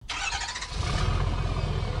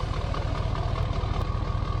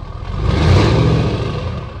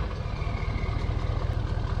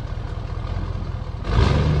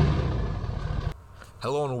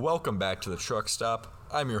Hello and welcome back to the Truck Stop.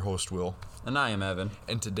 I'm your host, Will. And I am Evan.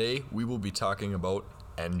 And today we will be talking about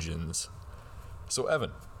engines. So Evan,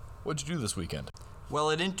 what'd you do this weekend? Well,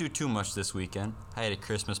 I didn't do too much this weekend. I had a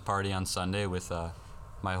Christmas party on Sunday with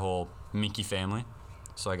my whole Minky family.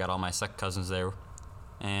 So I got all my second cousins there.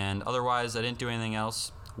 And otherwise, I didn't do anything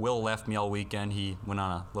else. Will left me all weekend. He went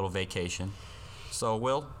on a little vacation. So,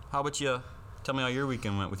 Will, how about you tell me how your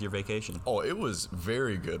weekend went with your vacation? Oh, it was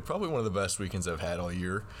very good. Probably one of the best weekends I've had all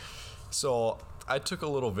year. So I took a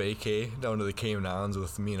little vacay down to the Cayman Islands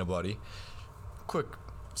with me and a buddy. Quick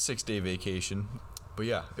 6-day vacation. But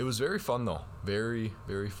yeah, it was very fun though. Very,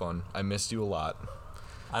 very fun. I missed you a lot.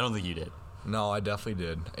 I don't think you did. No, I definitely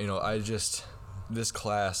did. This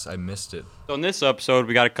class, I missed it. So in this episode,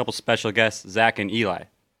 we got a couple special guests, Zac and Eli,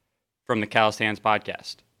 from the Calloused Hands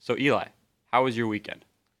podcast. So Eli, how was your weekend?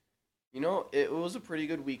 It was a pretty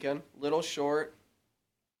good weekend. Little short,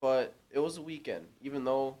 but it was a weekend, even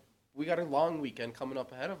though we got a long weekend coming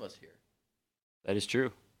up ahead of us here. That is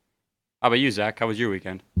true. How about you, Zac? How was your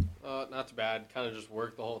weekend? Not too bad. Kind of just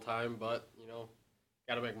worked the whole time, but,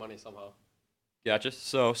 got to make money somehow. Gotcha.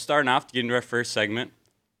 So starting off to get into our first segment,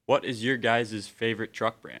 what is your guys' favorite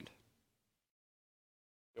truck brand?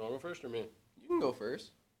 You want to go first or me? You can go first.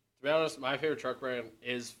 To be honest, my favorite truck brand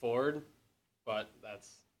is Ford, but that's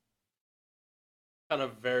kind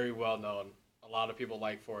of very well known. A lot of people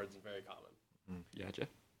like Fords and very common. Gotcha.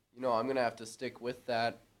 I'm going to have to stick with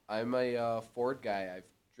that. I'm a Ford guy. I've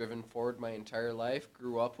driven Ford my entire life,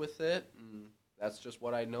 grew up with it, and that's just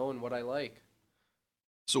what I know and what I like.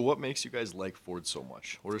 So what makes you guys like Ford so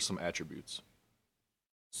much? What are some attributes?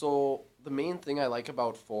 So the main thing I like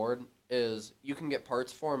about Ford is you can get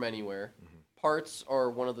parts for them anywhere. Mm-hmm. Parts are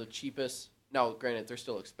one of the cheapest. Now, granted, they're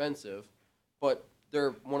still expensive, but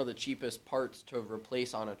they're one of the cheapest parts to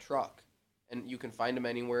replace on a truck. And you can find them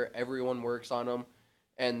anywhere. Everyone works on them.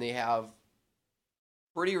 And they have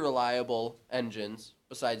pretty reliable engines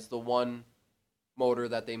besides the one motor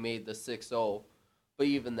that they made, the 6.0. But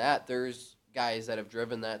even that, there's guys that have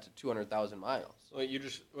driven that to 200,000 miles. So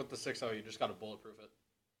with the 6.0, you just got to bulletproof it.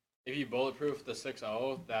 If you bulletproof the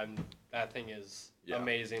 6.0, then that thing is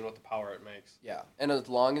amazing with the power it makes. Yeah, and as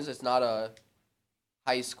long as it's not a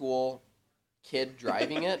high school kid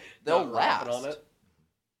driving it, they'll last. On it.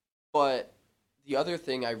 But the other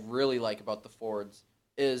thing I really like about the Fords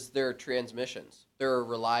is their transmissions. They're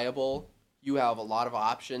reliable. You have a lot of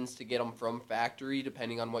options to get them from factory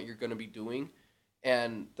depending on what you're going to be doing.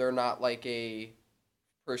 And they're not like a,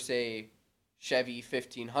 per se, Chevy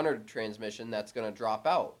 1500 transmission that's going to drop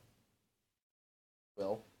out.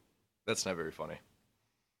 Will? That's not very funny.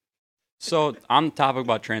 So on the topic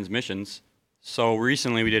about transmissions, so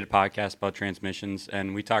recently we did a podcast about transmissions,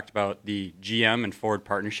 and we talked about the GM and Ford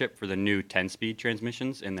partnership for the new 10-speed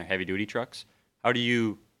transmissions in their heavy-duty trucks. How do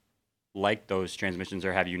you like those transmissions,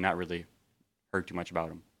 or have you not really heard too much about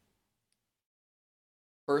them?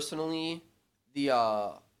 Personally,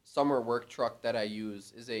 the summer work truck that I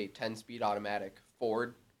use is a 10-speed automatic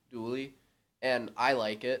Ford dually, and I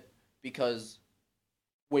like it because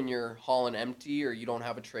when you're hauling empty or you don't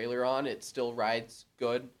have a trailer on, it still rides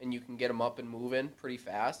good, and you can get them up and moving pretty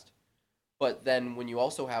fast. But then when you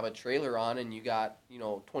also have a trailer on and you got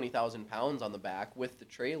 20,000 pounds on the back with the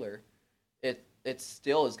trailer, it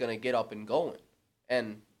still is going to get up and going.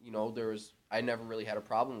 And I never really had a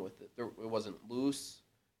problem with it. It wasn't loose.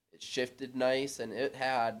 It shifted nice, and it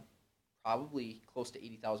had probably close to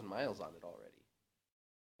 80,000 miles on it already.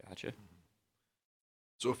 Gotcha.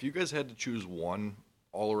 So if you guys had to choose one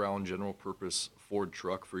all-around general-purpose Ford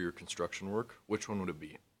truck for your construction work, which one would it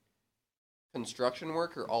be? Construction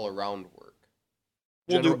work or all-around work?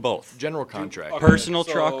 We'll do both. General contract. Okay. Personal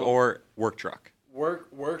So- truck or work truck?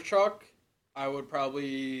 Work truck, I would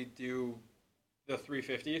probably do the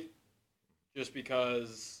 350 just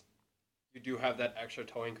because you do have that extra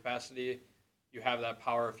towing capacity. You have that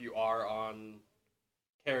power if you are on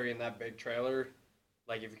carrying that big trailer.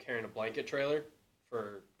 Like if you're carrying a blanket trailer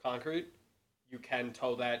for concrete, you can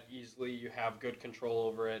tow that easily. You have good control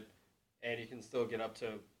over it, and you can still get up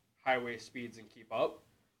to highway speeds and keep up.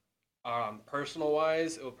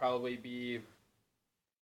 Personal-wise, it would probably be,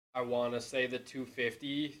 I want to say the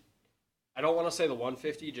 250. I don't want to say the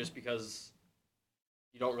 150 just because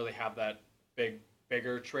you don't really have that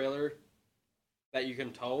bigger trailer that you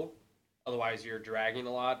can tow. Otherwise, you're dragging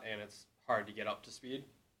a lot, and it's hard to get up to speed.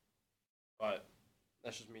 But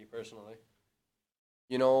that's just me personally.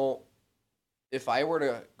 If I were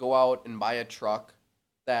to go out and buy a truck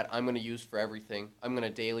that I'm going to use for everything, I'm going to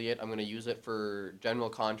daily it, I'm going to use it for general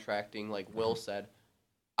contracting, like Will said,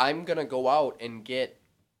 I'm going to go out and get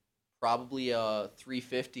probably a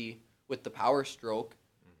 350 with the Power Stroke,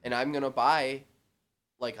 and I'm going to buy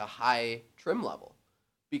like a high trim level.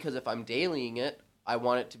 Because if I'm dailying it, I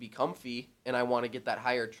want it to be comfy, and I want to get that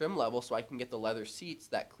higher trim level so I can get the leather seats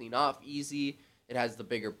that clean off easy. It has the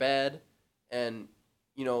bigger bed, and,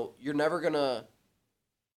 you know, you're never going to,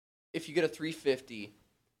 if you get a 350,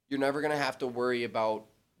 you're never going to have to worry about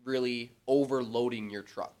really overloading your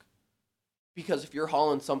truck. Because if you're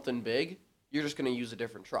hauling something big, you're just going to use a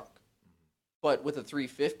different truck. But with a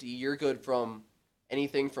 350, you're good from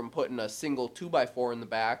anything from putting a single 2x4 in the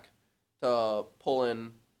back to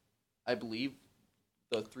pulling, I believe,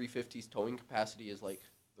 the 350's towing capacity is like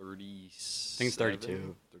 30. I think it's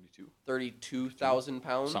 32. 32,000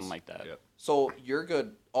 pounds. Something like that. Yep. So you're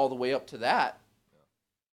good all the way up to that.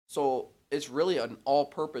 So it's really an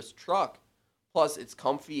all-purpose truck. Plus, it's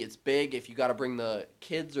comfy. It's big. If you got to bring the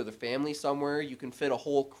kids or the family somewhere, you can fit a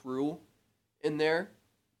whole crew in there.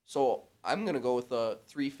 So I'm going to go with a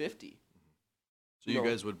 350. So you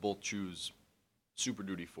guys would both choose Super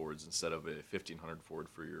Duty Fords instead of a 1500 Ford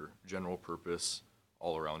for your general purpose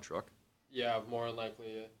all-around truck? Yeah, more than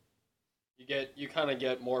likely. You kind of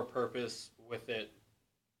get more purpose with it.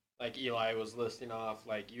 Like Eli was listing off,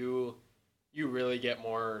 like you really get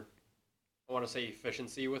more, I want to say,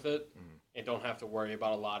 efficiency with it, and don't have to worry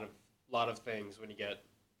about a lot of things when you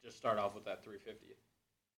just start off with that 350.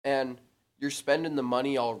 And you're spending the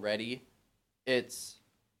money already.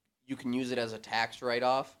 You can use it as a tax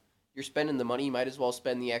write-off. You're spending the money, you might as well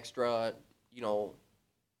spend the extra,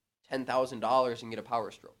 $10,000 and get a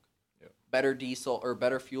Power Stroke. Yep. Better diesel or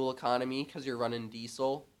better fuel economy because you're running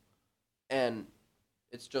diesel, and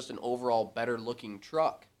it's just an overall better looking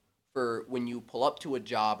truck for when you pull up to a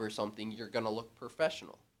job or something. You're gonna look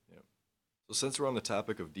professional. Yep. So since we're on the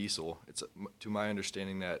topic of diesel, it's to my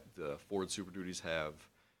understanding that the Ford Super Duties have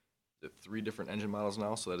the 3 different engine models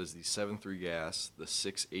now. So that is the 7.3 gas, the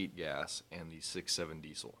 6.8 gas, and the 6.7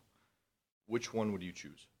 diesel. Which one would you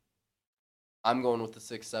choose? I'm going with the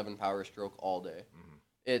 6.7 Power Stroke all day.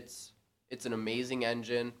 It's an amazing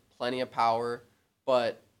engine, plenty of power,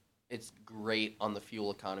 but it's great on the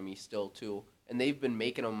fuel economy still too. And they've been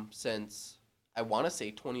making them since, I want to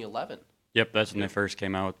say, 2011. Yep, that's when they first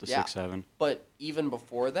came out with the Yeah. 6.7. But even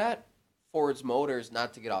before that, Ford's motors,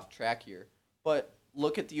 not to get off track here, but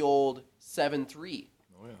look at the old 7.3.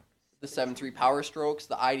 Oh, yeah. The 7.3 Power Strokes,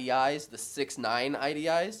 the IDIs, the 6.9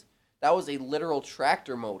 IDIs. That was a literal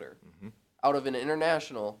tractor motor out of an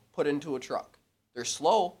International put into a truck. They're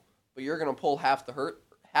slow, but you're going to pull half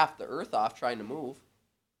the earth off trying to move.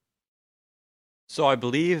 So I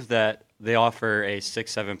believe that they offer a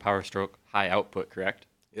 6.7 Power Stroke high output, correct?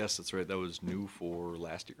 Yes, that's right. That was new for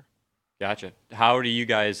last year. Gotcha. How do you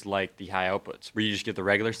guys like the high outputs? Would you just get the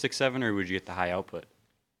regular 6.7 or would you get the high output?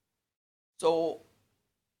 So,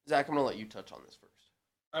 Zach, I'm going to let you touch on this first.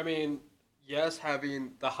 I mean, yes,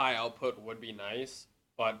 having the high output would be nice,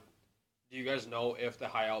 but do you guys know if the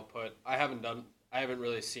high output? I haven't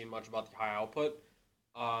really seen much about the high output.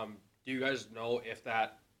 Do you guys know if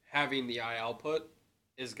that having the high output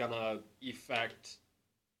is gonna affect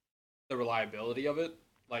the reliability of it,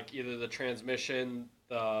 like either the transmission,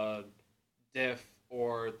 the diff,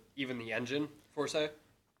 or even the engine, for say?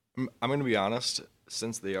 I'm going to be honest.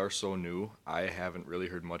 Since they are so new, I haven't really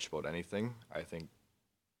heard much about anything. I think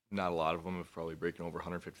not a lot of them have probably breaking over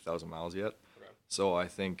 150,000 miles yet. Okay. So I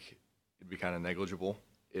think it'd be kind of negligible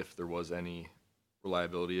if there was any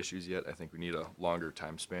reliability issues yet. I think we need a longer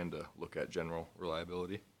time span to look at general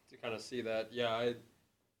reliability. To kind of see that, yeah,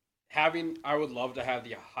 I would love to have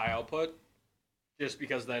the high output, just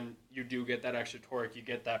because then you do get that extra torque, you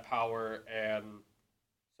get that power, and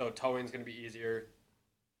so towing's going to be easier.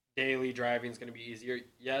 Daily driving's going to be easier.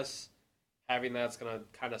 Yes, having that's going to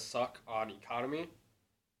kind of suck on economy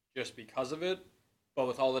just because of it, but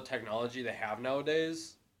with all the technology they have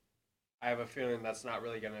nowadays, I have a feeling that's not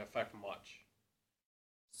really going to affect much.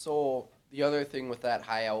 So, the other thing with that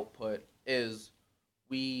high output is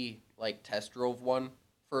we test drove one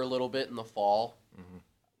for a little bit in the fall,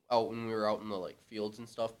 out when we were out in the fields and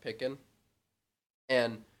stuff picking,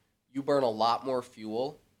 and you burn a lot more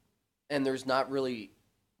fuel, and there's not really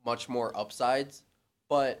much more upsides,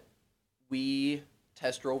 but we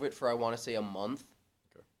test drove it for, I want to say, a month,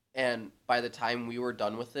 and by the time we were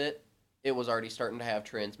done with it, it was already starting to have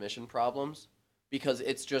transmission problems because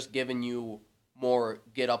it's just giving you more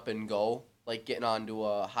get up and go, like getting onto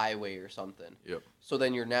a highway or something. Yep. So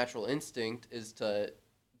then your natural instinct is to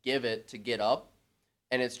give it to get up,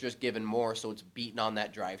 and it's just giving more, so it's beating on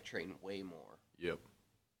that drivetrain way more. Yep.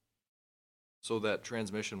 So that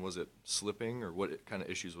transmission, was it slipping, or what kind of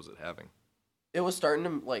issues was it having? It was starting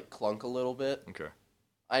to clunk a little bit. Okay.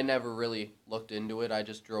 I never really looked into it. I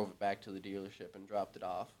just drove it back to the dealership and dropped it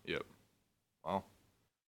off. Yep. Wow.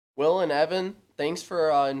 Will and Evan, thanks for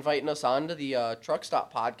inviting us on to the Truck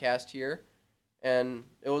Stop podcast here, and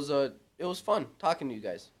it was fun talking to you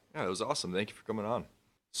guys. Yeah, it was awesome. Thank you for coming on.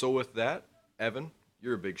 So with that, Evan,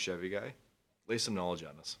 you're a big Chevy guy. Lay some knowledge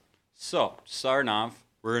on us. So, starting off,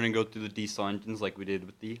 we're going to go through the diesel engines like we did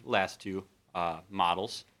with the last two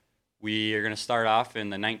models. We are going to start off in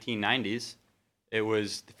the 1990s. It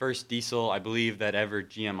was the first diesel, I believe, that ever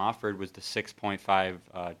GM offered was the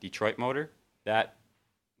 6.5 Detroit motor. That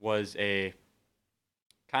was a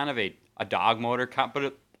kind of a dog motor,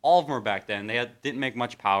 but all of them were back then. Didn't make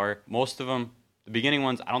much power. Most of them, the beginning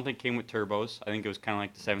ones, I don't think came with turbos. I think it was kind of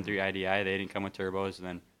like the 7.3 IDI. They didn't come with turbos. And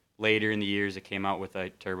then later in the years, it came out with a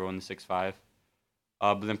turbo in the 6.5.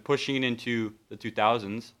 But then pushing it into the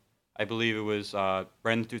 2000s, I believe it was right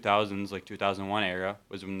in the 2000s, like 2001 era,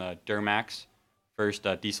 was when the Duramax, first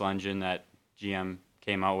diesel engine that GM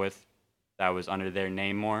came out with, that was under their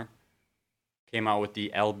name more, came out with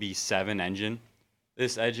the LB7 engine.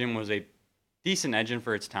 This engine was a decent engine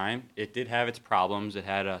for its time. It did have its problems. It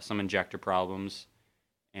had some injector problems,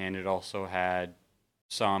 and it also had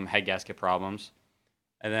some head gasket problems.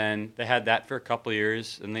 And then they had that for a couple of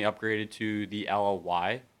years, and they upgraded to the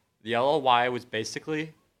LLY. The LLY was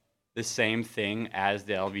basically the same thing as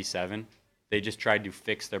the LV7. They just tried to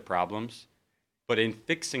fix their problems. But in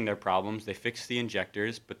fixing their problems, they fixed the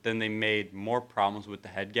injectors, but then they made more problems with the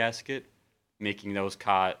head gasket, making those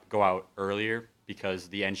go out earlier because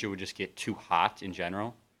the engine would just get too hot in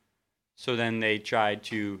general. So then they tried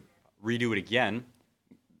to redo it again,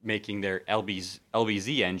 making their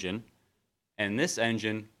LBZ engine. And this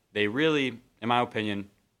engine, they really, in my opinion,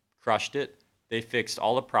 crushed it. They fixed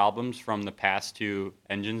all the problems from the past two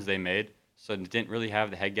engines they made, so it didn't really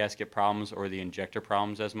have the head gasket problems or the injector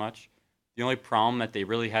problems as much. The only problem that they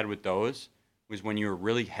really had with those was when you were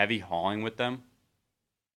really heavy hauling with them,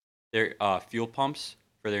 their fuel pumps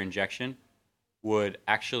for their injection would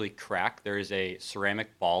actually crack. There is a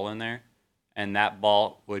ceramic ball in there, and that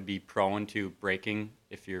ball would be prone to breaking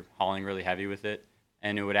if you're hauling really heavy with it,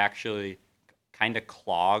 and it would actually kind of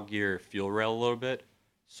clog your fuel rail a little bit,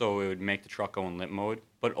 so it would make the truck go in limp mode,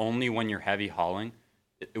 but only when you're heavy hauling.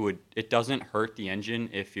 It doesn't hurt the engine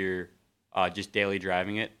if you're just daily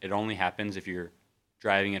driving it. It only happens if you're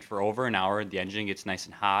driving it for over an hour, the engine gets nice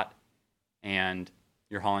and hot, and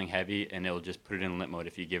you're hauling heavy, and it'll just put it in limp mode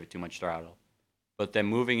if you give it too much throttle. But then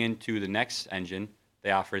moving into the next engine,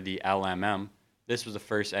 they offered the LMM. This was the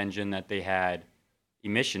first engine that they had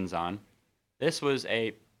emissions on. This was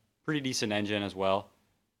a pretty decent engine as well.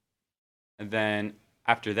 And then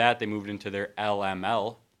after that, they moved into their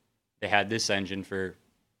LML. They had this engine for,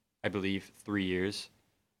 I believe, 3 years.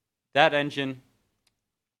 That engine,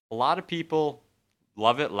 a lot of people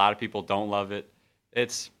love it. A lot of people don't love it.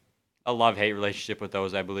 It's a love-hate relationship with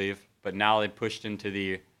those, I believe. But now they pushed into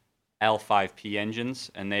the L5P engines,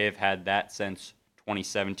 and they have had that since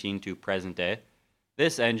 2017 to present day.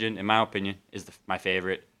 This engine, in my opinion, is my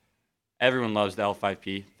favorite. Everyone loves the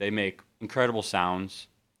L5P. They make incredible sounds,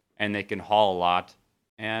 and they can haul a lot.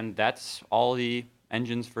 And that's all the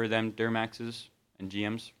engines for them Duramaxes and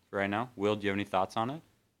GMs for right now. Will, do you have any thoughts on it?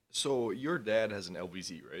 So your dad has an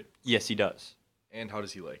LBZ, right? Yes, he does. And how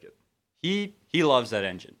does he like it? He loves that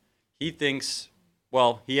engine. He thinks,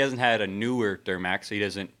 well, he hasn't had a newer Duramax, so he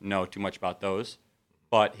doesn't know too much about those.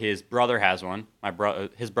 But his brother has one.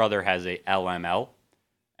 His brother has a LML,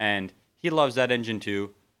 and he loves that engine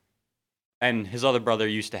too. And his other brother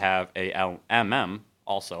used to have a LMM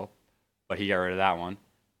also, but he got rid of that one.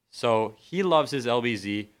 So he loves his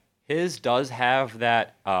LBZ. His does have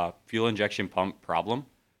that fuel injection pump problem.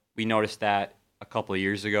 We noticed that a couple of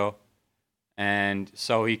years ago. And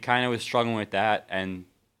so he kind of was struggling with that. And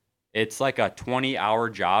it's like a 20-hour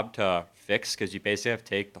job to fix because you basically have to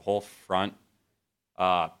take the whole front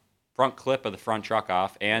clip of the front truck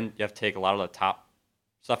off, and you have to take a lot of the top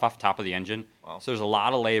stuff off the top of the engine. Wow. So there's a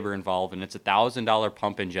lot of labor involved, and it's $1,000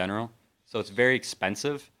 pump in general. So it's very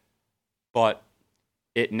expensive. But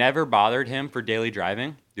it never bothered him for daily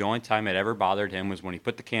driving. The only time it ever bothered him was when he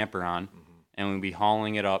put the camper on, and we'd be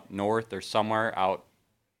hauling it up north or somewhere out,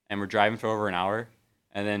 and we're driving for over an hour.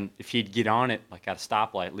 And then if he'd get on it, like at a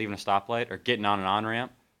stoplight, leaving a stoplight, or getting on an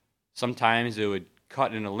on-ramp, sometimes it would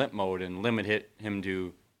cut into limp mode and limit him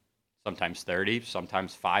to sometimes 30,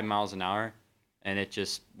 sometimes 5 miles an hour. And it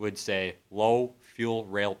just would say low fuel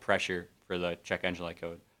rail pressure for the check engine light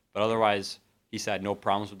code. But otherwise, he's had no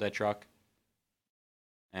problems with that truck.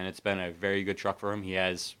 And it's been a very good truck for him. He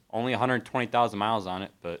has only 120,000 miles on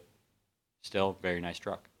it, but still very nice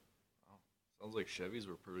truck. Sounds like Chevys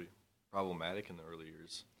were problematic in the early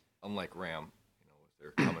years, unlike Ram, with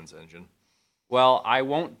their Cummins engine. Well, I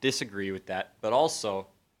won't disagree with that, but also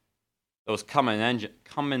those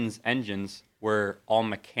Cummins engines were all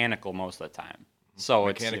mechanical most of the time. So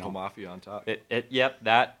Mechanical it's mafia on top.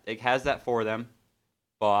 it has that for them,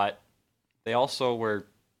 but they also were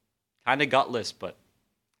kind of gutless,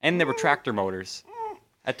 and they were tractor motors.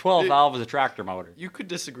 A 12 valve is a tractor motor. You could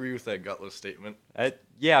disagree with that gutless statement.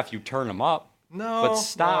 Yeah, if you turn them up. No, But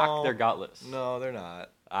stock, no. they're gutless. No, they're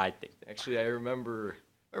not. I think they are. Actually, I remember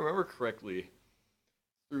correctly,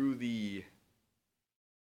 through the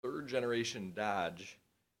third generation Dodge,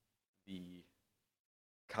 the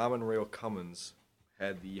common rail Cummins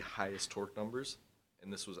had the highest torque numbers,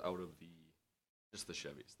 and this was out of just the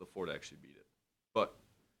Chevys. The Ford actually beat it. But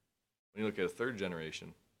when you look at a third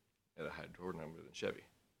generation, it had a higher torque number than Chevy.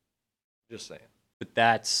 Just saying. But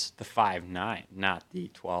that's the 5.9, not the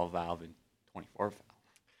 12 valve and 24 valve. 12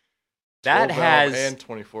 That valve has and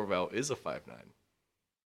 24 valve is a 5.9.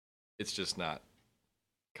 It's just not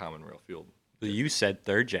common rail fueled. you said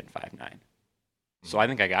third gen 5.9. So I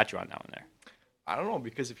think I got you on that one there. I don't know,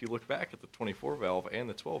 because if you look back at the 24 valve and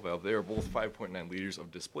the 12 valve, they are both 5.9 liters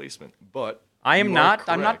of displacement. But I'm you are not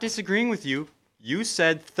correct. disagreeing with you. You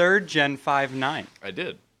said third gen 5.9. I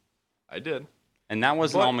did. And that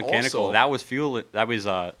wasn't But all mechanical. also- That was fuel. That was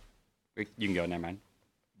you can go, never mind.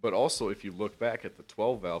 But also, if you look back at the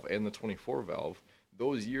 12 valve and the 24 valve,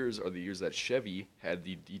 those years are the years that Chevy had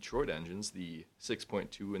the Detroit engines, the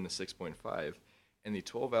 6.2 and the 6.5, and the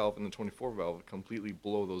 12 valve and the 24 valve would completely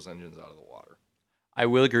blow those engines out of the water. I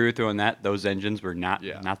will agree with you on that. Those engines were not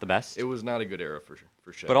the best. It was not a good era for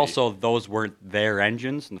Chevy. But also, those weren't their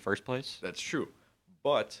engines in the first place. That's true.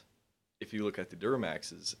 But if you look at the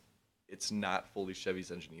Duramaxes, it's not fully Chevy's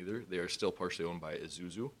engine either. They are still partially owned by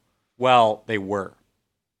Isuzu. Well, they were.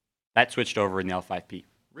 That switched over in the L5P.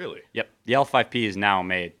 Really? Yep. The L5P is now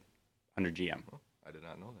made under GM. Oh, I did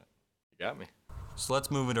not know that. You got me. So let's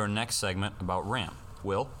move into our next segment about Ram.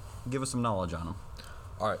 Will, give us some knowledge on them.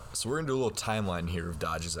 All right, so we're going to do a little timeline here of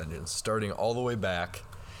Dodge's engines, starting all the way back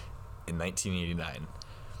in 1989.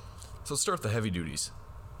 So let's start with the heavy duties,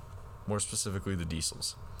 more specifically the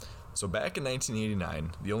diesels. So back in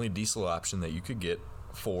 1989, the only diesel option that you could get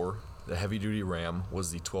for the heavy-duty Ram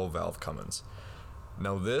was the 12-valve Cummins.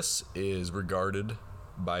 Now this is regarded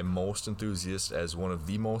by most enthusiasts as one of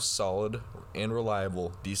the most solid and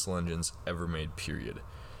reliable diesel engines ever made, period.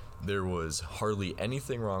 There was hardly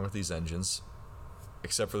anything wrong with these engines,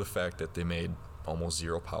 except for the fact that they made almost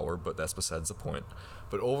zero power, but that's besides the point.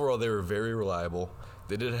 But overall, they were very reliable.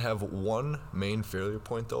 They did have one main failure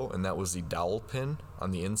point, though, and that was the dowel pin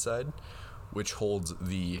on the inside, which holds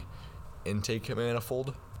the intake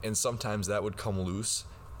manifold, and sometimes that would come loose,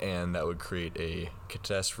 and that would create a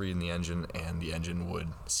catastrophe in the engine, and the engine would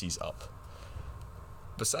seize up.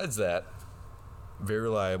 Besides that, very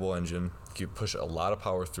reliable engine. You could push a lot of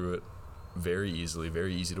power through it very easily,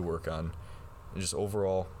 very easy to work on, and just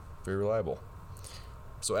overall very reliable.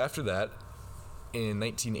 So after that, in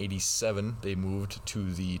 1987, they moved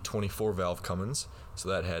to the 24-valve Cummins, so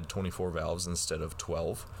that had 24 valves instead of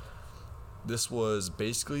 12. This was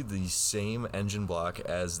basically the same engine block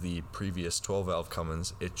as the previous 12-valve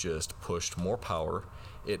Cummins. It just pushed more power.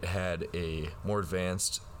 It had a more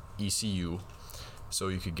advanced ECU, so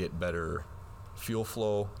you could get better fuel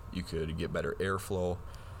flow, you could get better airflow.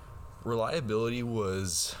 Reliability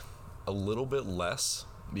was a little bit less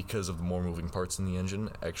because of the more moving parts in the engine.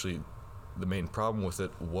 Actually, the main problem with it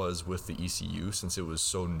was with the ECU, since it was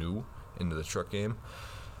so new into the truck game.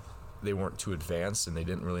 They weren't too advanced and they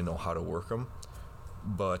didn't really know how to work them.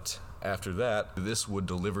 But after that, this would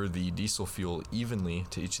deliver the diesel fuel evenly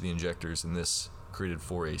to each of the injectors, and this created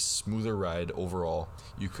for a smoother ride overall.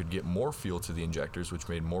 You could get more fuel to the injectors, which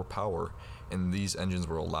made more power, and these engines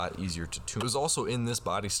were a lot easier to tune. It was also in this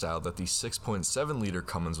body style that the 6.7 liter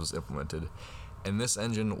Cummins was implemented, and this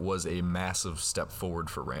engine was a massive step forward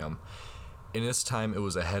for Ram. In its time, it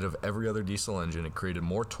was ahead of every other diesel engine. It created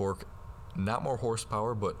more torque, not more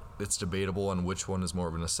horsepower, but it's debatable on which one is more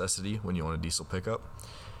of a necessity when you own a diesel pickup.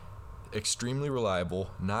 Extremely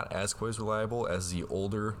reliable, not as quite as reliable as the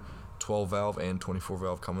older 12-valve and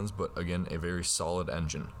 24-valve Cummins, but again, a very solid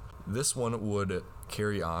engine. This one would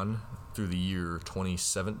carry on through the year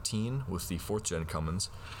 2017 with the 4th-gen Cummins,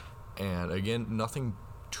 and again, nothing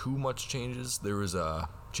too much changes. There was a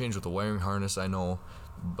change with the wiring harness, I know,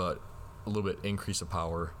 but a little bit increase of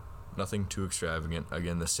power, nothing too extravagant.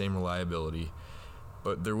 Again, the same reliability,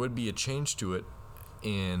 but there would be a change to it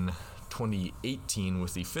in 2018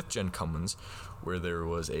 with the 5th gen Cummins, where there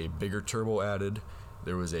was a bigger turbo added,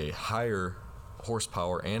 there was a higher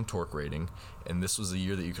horsepower and torque rating, and this was the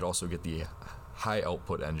year that you could also get the high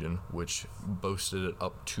output engine, which boasted it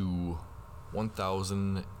up to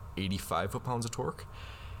 1,085 foot-pounds of torque,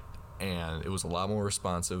 and it was a lot more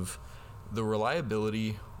responsive. The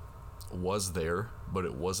reliability was there, but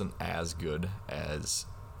it wasn't as good as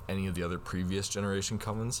any of the other previous generation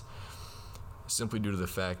Cummins, simply due to the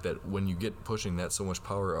fact that when you get pushing that so much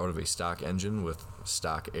power out of a stock engine with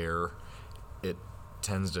stock air, it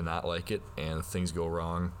tends to not like it and things go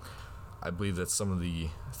wrong. I believe that some of the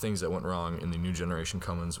things that went wrong in the new generation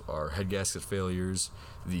Cummins are head gasket failures,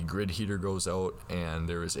 the grid heater goes out, and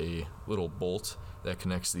there is a little bolt that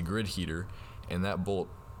connects the grid heater, and that bolt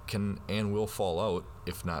can and will fall out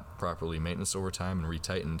if not properly maintenance over time and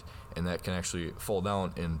retightened, and that can actually fall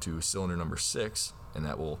down into cylinder number 6, and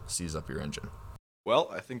that will seize up your engine. Well,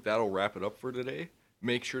 I think that'll wrap it up for today.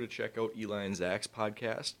 Make sure to check out Eli and Zac's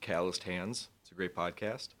podcast, Calloused Hands. It's a great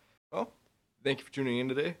podcast. Well, thank you for tuning in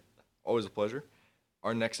today. Always a pleasure.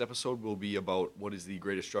 Our next episode will be about what is the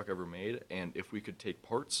greatest truck ever made, and if we could take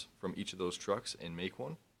parts from each of those trucks and make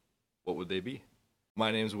one, what would they be?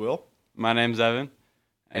 My name's Will. My name's Evan,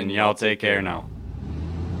 and y'all take care now.